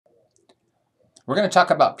We're going to talk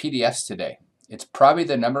about PDFs today. It's probably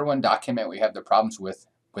the #1 document we have the problems with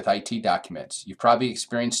IT documents. You've probably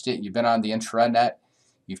experienced it. You've been on the intranet.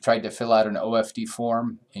 You've tried to fill out an OFD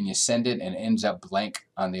form and you send it and it ends up blank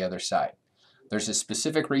on the other side. There's a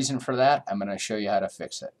specific reason for that. I'm going to show you how to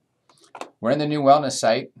fix it. We're in the new wellness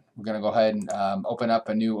site. We're going to go ahead and open up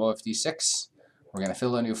a new OFD6. We're going to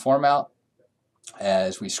fill a new form out.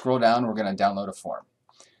 As we scroll down, we're going to download a form.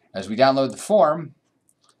 As we download the form,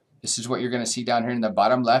 this is what you're going to see down here in the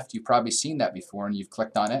bottom left. You've probably seen that before and you've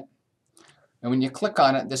clicked on it. And when you click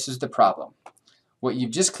on it, this is the problem. What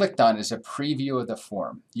you've just clicked on is a preview of the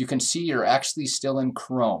form. You can see you're actually still in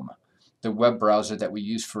Chrome, the web browser that we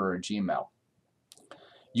use for our Gmail.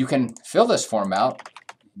 You can fill this form out,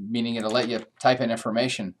 meaning it'll let you type in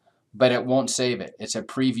information, but it won't save it. It's a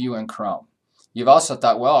preview in Chrome. You've also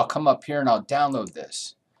thought, well, I'll come up here and I'll download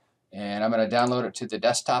this. And I'm going to download it to the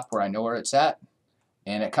desktop where I know where it's at.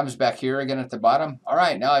 And it comes back here again at the bottom. All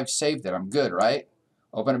right, now I've saved it. I'm good, right?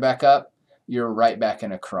 Open it back up. You're right back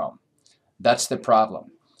in a Chrome. That's the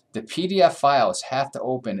problem. The PDF files have to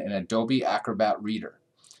open in Adobe Acrobat Reader.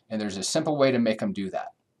 And there's a simple way to make them do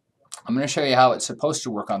that. I'm going to show you how it's supposed to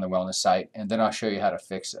work on the wellness site, and then I'll show you how to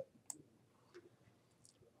fix it.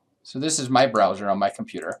 So this is my browser on my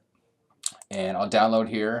computer. And I'll download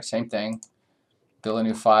here, same thing. Build a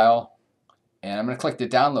new file. And I'm going to click the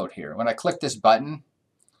download here. When I click this button,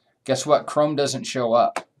 guess what? Chrome doesn't show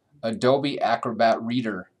up. Adobe Acrobat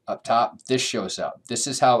Reader up top, this shows up. This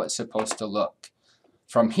is how it's supposed to look.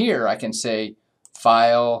 From here, I can say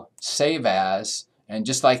File, Save As, and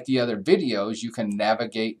just like the other videos, you can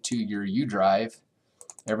navigate to your U drive.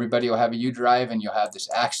 Everybody will have a U drive, and you'll have this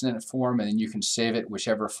accident form, and then you can save it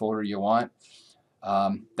whichever folder you want.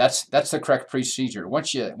 That's the correct procedure.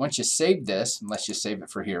 Once you save this, unless you save it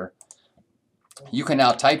for here, you can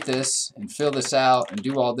now type this and fill this out and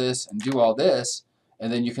do all this and do all this,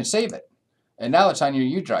 and then you can save it. And now it's on your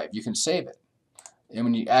U drive. You can save it. And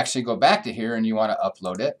when you actually go back to here and you want to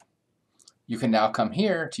upload it, you can now come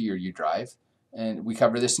here to your U drive. And we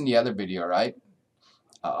covered this in the other video, right?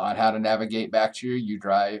 On how to navigate back to your U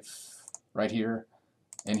drive right here,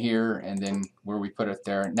 and then where we put it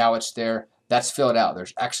there. Now it's there. That's filled out.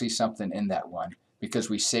 There's actually something in that one because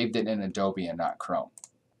we saved it in Adobe and not Chrome.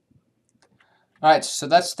 Alright, so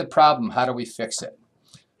that's the problem. How do we fix it?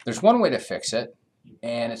 There's one way to fix it,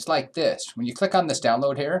 and it's like this. When you click on this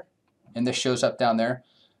download here, and this shows up down there,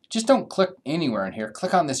 just don't click anywhere in here.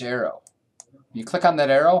 Click on this arrow. When you click on that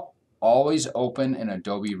arrow, always open in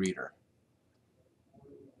Adobe Reader.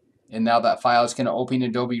 And now that file is going to open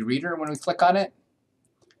Adobe Reader when we click on it.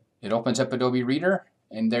 It opens up Adobe Reader,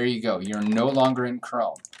 and there you go. You're no longer in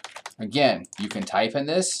Chrome. Again, you can type in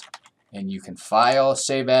this, and you can file,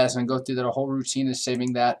 save as, and go through the whole routine of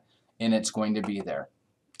saving that, and it's going to be there.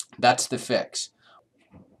 That's the fix.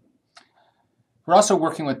 We're also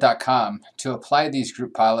working with .com to apply these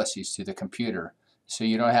group policies to the computer so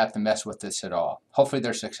you don't have to mess with this at all. Hopefully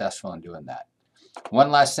they're successful in doing that.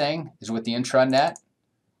 One last thing is with the intranet.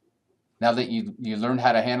 Now that you learned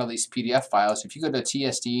how to handle these PDF files, if you go to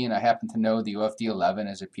TSD and I happen to know the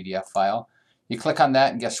OFD11 is a PDF file, you click on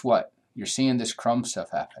that and guess what? You're seeing this Chrome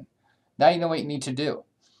stuff happen. Now you know what you need to do.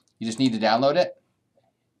 You just need to download it.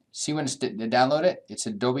 See when it's to download it? It's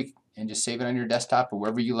Adobe, and just save it on your desktop or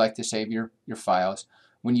wherever you like to save your files.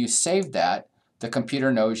 When you save that, the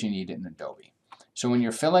computer knows you need it in Adobe. So when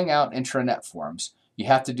you're filling out intranet forms, you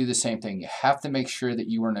have to do the same thing. You have to make sure that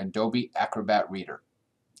you are an Adobe Acrobat Reader.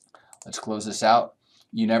 Let's close this out.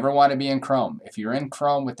 You never want to be in Chrome. If you're in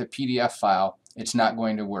Chrome with the PDF file, it's not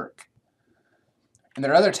going to work. And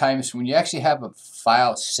there are other times when you actually have a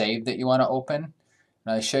file saved that you want to open.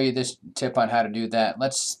 And I'll show you this tip on how to do that.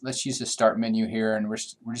 Let's use the start menu here, and we're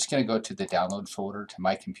just going to go to the download folder to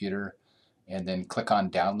my computer and then click on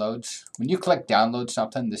downloads. When you click download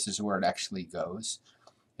something, this is where it actually goes.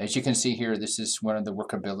 As you can see here, this is one of the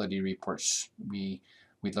workability reports we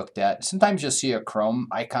looked at. Sometimes you'll see a Chrome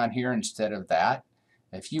icon here instead of that.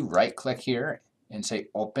 If you right click here and say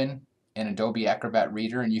open in Adobe Acrobat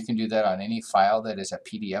Reader, and you can do that on any file that is a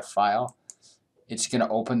PDF file, it's going to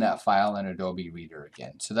open that file in Adobe Reader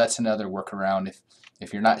again. So that's another workaround.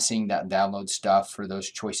 If you're not seeing that download stuff for those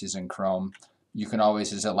choices in Chrome, you can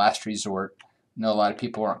always, as a last resort, I know a lot of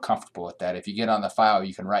people aren't comfortable with that. If you get on the file,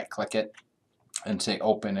 you can right click it and say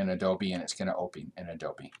open in Adobe, and it's going to open in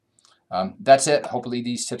Adobe. That's it. Hopefully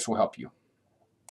these tips will help you.